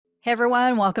Hey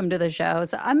everyone, welcome to the show.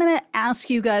 So I'm going to ask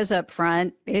you guys up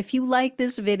front, if you like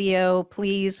this video,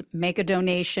 please make a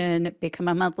donation, become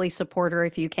a monthly supporter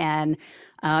if you can,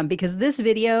 because this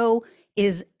video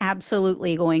is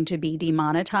absolutely going to be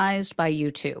demonetized by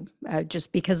YouTube,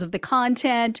 just because of the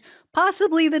content,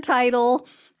 possibly the title.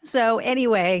 So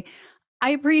anyway, I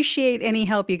appreciate any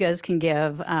help you guys can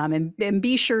give, and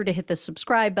be sure to hit the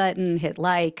subscribe button, hit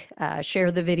like, share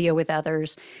the video with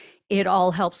others. It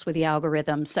all helps with the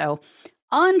algorithm. So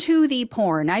on to the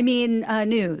porn,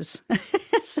 news.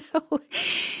 So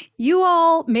you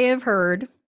all may have heard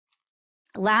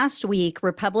last week,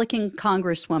 Republican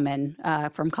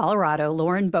Congresswoman from Colorado,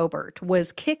 Lauren Boebert,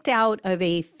 was kicked out of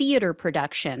a theater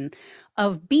production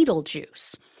of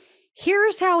Beetlejuice.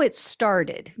 Here's how it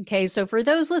started. Okay, so for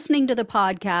those listening to the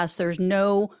podcast, there's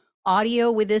no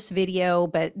audio with this video,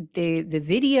 but the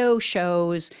video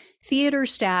shows theater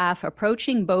staff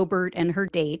approaching Boebert and her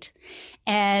date,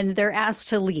 and they're asked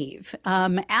to leave.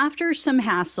 After some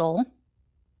hassle,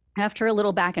 after a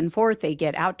little back and forth, they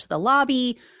get out to the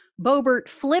lobby. Boebert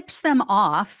flips them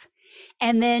off,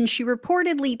 and then she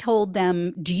reportedly told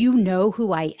them, "Do you know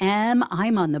who I am?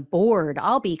 I'm on the board.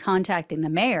 I'll be contacting the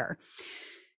mayor."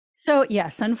 So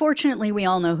yes, unfortunately, we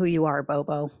all know who you are,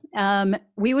 Bobo.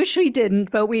 We wish we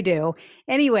didn't, but we do.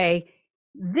 Anyway,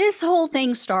 this whole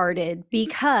thing started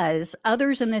because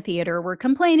others in the theater were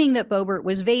complaining that Boebert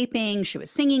was vaping, she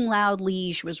was singing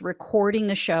loudly, she was recording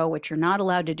the show, which you're not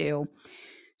allowed to do.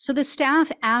 So the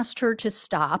staff asked her to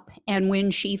stop, and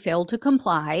when she failed to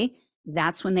comply,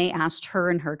 that's when they asked her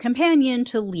and her companion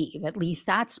to leave. At least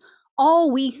that's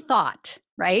all we thought,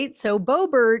 right? So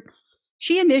Boebert,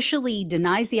 she initially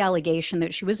denies the allegation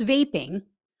that she was vaping,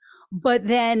 but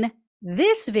then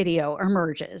this video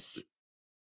emerges.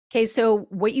 Okay, so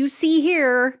what you see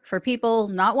here, for people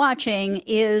not watching,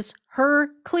 is her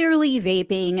clearly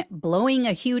vaping, blowing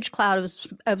a huge cloud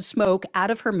of smoke out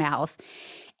of her mouth.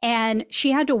 And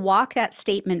she had to walk that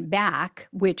statement back,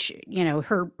 which,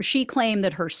 she claimed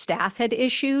that her staff had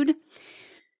issued.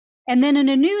 And then in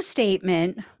a new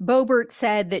statement, Boebert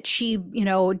said that she,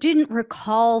 didn't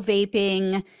recall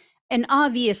vaping, an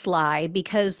obvious lie,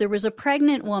 because there was a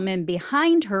pregnant woman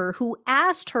behind her who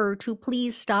asked her to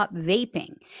please stop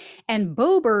vaping. And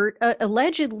Boebert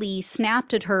allegedly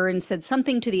snapped at her and said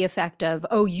something to the effect of,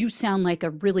 "Oh, you sound like a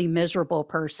really miserable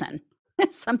person."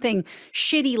 Something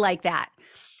shitty like that.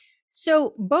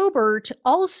 So Boebert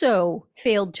also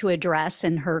failed to address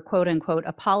in her quote unquote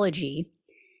apology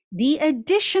the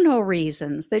additional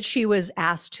reasons that she was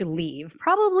asked to leave,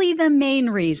 probably the main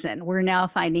reason we're now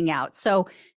finding out. So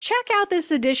check out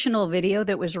this additional video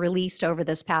that was released over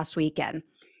this past weekend.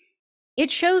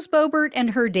 It shows Boebert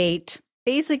and her date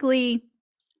basically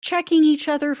checking each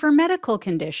other for medical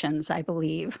conditions, I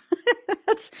believe.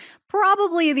 That's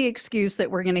probably the excuse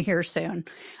that we're going to hear soon.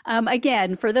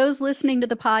 Again, for those listening to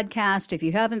the podcast, if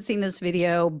you haven't seen this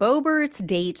video, Boebert's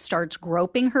date starts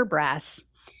groping her breasts.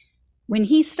 When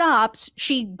he stops,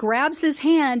 she grabs his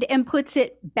hand and puts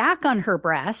it back on her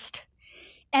breast.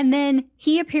 And then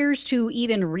he appears to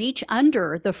even reach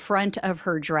under the front of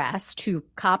her dress to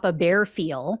cop a bare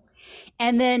feel.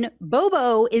 And then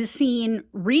Bobo is seen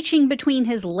reaching between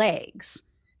his legs.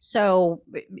 So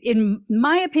in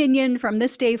my opinion, from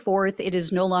this day forth, it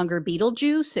is no longer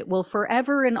Beetlejuice. It will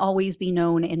forever and always be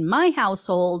known in my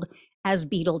household as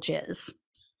Beetlejuice.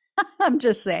 I'm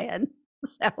just saying.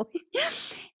 So,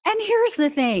 and here's the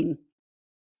thing.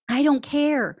 I don't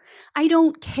care. I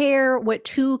don't care what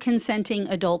two consenting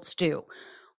adults do.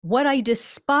 What I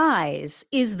despise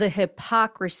is the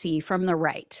hypocrisy from the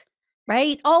right.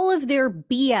 Right? All of their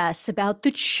BS about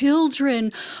the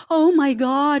children. Oh my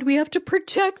God, we have to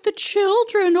protect the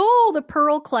children. Oh, the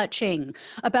pearl clutching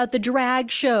about the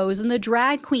drag shows and the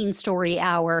drag queen story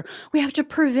hour. We have to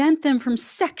prevent them from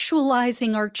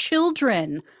sexualizing our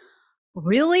children.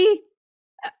 Really?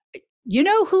 You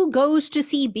know who goes to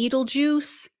see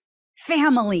Beetlejuice?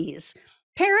 Families.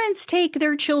 Parents take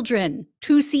their children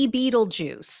to see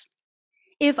Beetlejuice.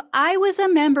 If I was a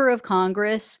member of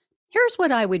Congress, here's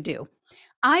what I would do.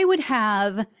 I would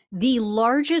have the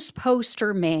largest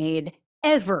poster made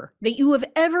ever that you have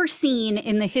ever seen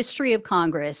in the history of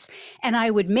Congress, and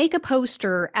I would make a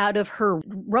poster out of her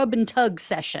rub and tug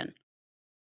session.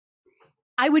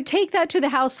 I would take that to the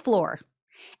House floor,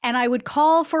 and I would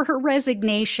call for her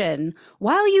resignation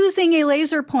while using a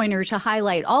laser pointer to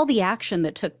highlight all the action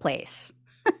that took place.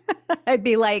 I'd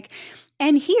be like,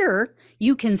 and here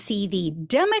you can see the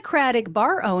Democratic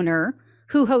bar owner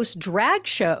who hosts drag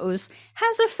shows,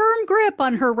 has a firm grip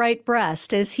on her right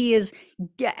breast as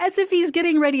if he's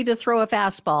getting ready to throw a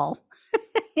fastball.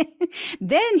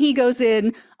 Then he goes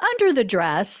in under the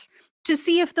dress, to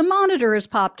see if the monitor has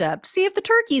popped up, to see if the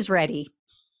turkey's ready,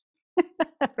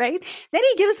 right? Then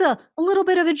he gives a little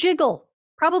bit of a jiggle,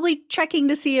 probably checking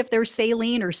to see if there's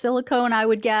saline or silicone, I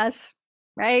would guess,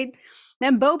 right?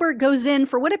 Then Bobert goes in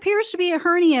for what appears to be a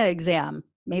hernia exam,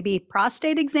 maybe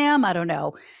prostate exam, I don't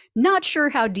know. Not sure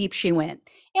how deep she went.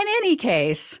 In any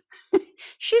case,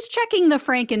 she's checking the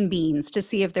franken beans to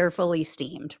see if they're fully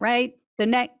steamed, right? The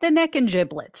neck and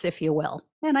giblets, if you will.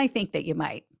 And I think that you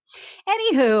might.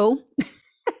 Anywho,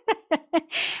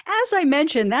 as I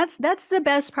mentioned, that's the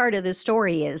best part of this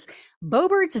story is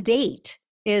Bobert's date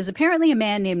is apparently a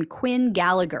man named Quinn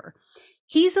Gallagher.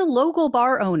 He's a local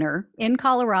bar owner in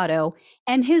Colorado,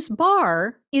 and his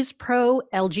bar is pro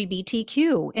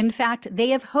LGBTQ. In fact, they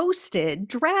have hosted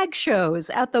drag shows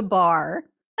at the bar.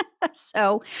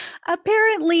 So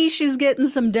apparently she's getting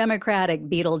some Democratic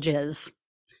Beetlejuice,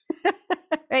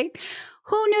 right?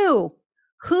 Who knew?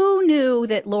 Who knew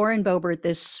that Lauren Boebert,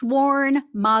 this sworn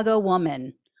MAGA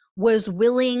woman, was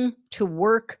willing to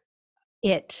work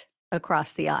it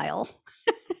across the aisle?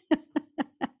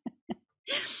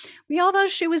 We all thought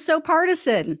she was so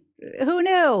partisan. Who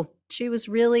knew? She was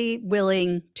really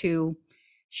willing to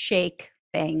shake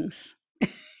things.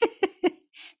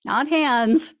 Not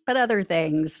hands, but other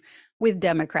things with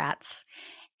Democrats.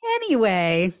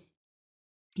 Anyway,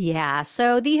 yeah,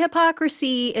 so the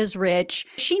hypocrisy is rich.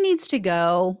 She needs to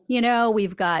go. You know,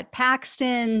 we've got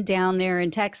Paxton down there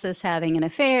in Texas having an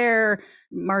affair,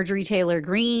 Marjorie Taylor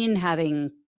Greene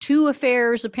having 2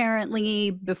 affairs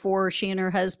apparently before she and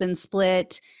her husband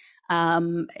split.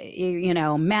 You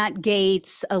know, Matt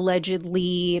Gaetz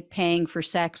allegedly paying for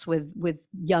sex with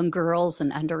young girls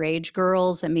and underage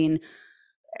girls. I mean,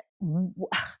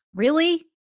 really?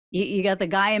 You got the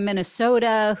guy in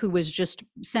Minnesota who was just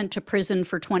sent to prison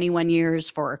for 21 years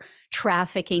for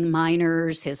trafficking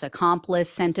minors, his accomplice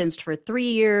sentenced for 3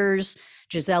 years,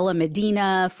 Gisela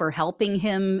Medina for helping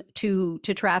him to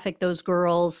traffic those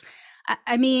girls.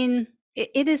 I mean,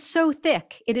 it is so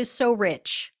thick. It is so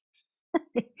rich.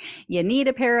 You need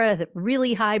a pair of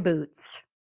really high boots.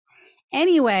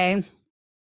 Anyway,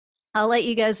 I'll let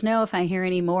you guys know if I hear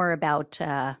any more about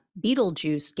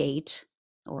Beetlejuice Gate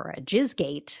or a Jizz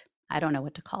Gate. I don't know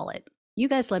what to call it. You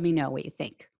guys let me know what you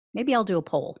think. Maybe I'll do a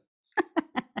poll.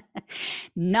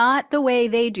 Not the way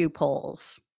they do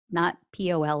polls. Not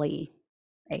P-O-L-E,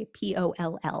 a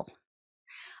P-O-L-L.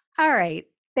 All right.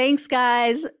 Thanks,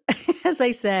 guys. As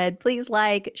I said, please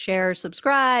like, share,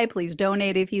 subscribe. Please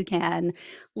donate if you can.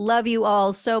 Love you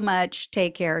all so much.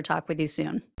 Take care. Talk with you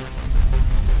soon.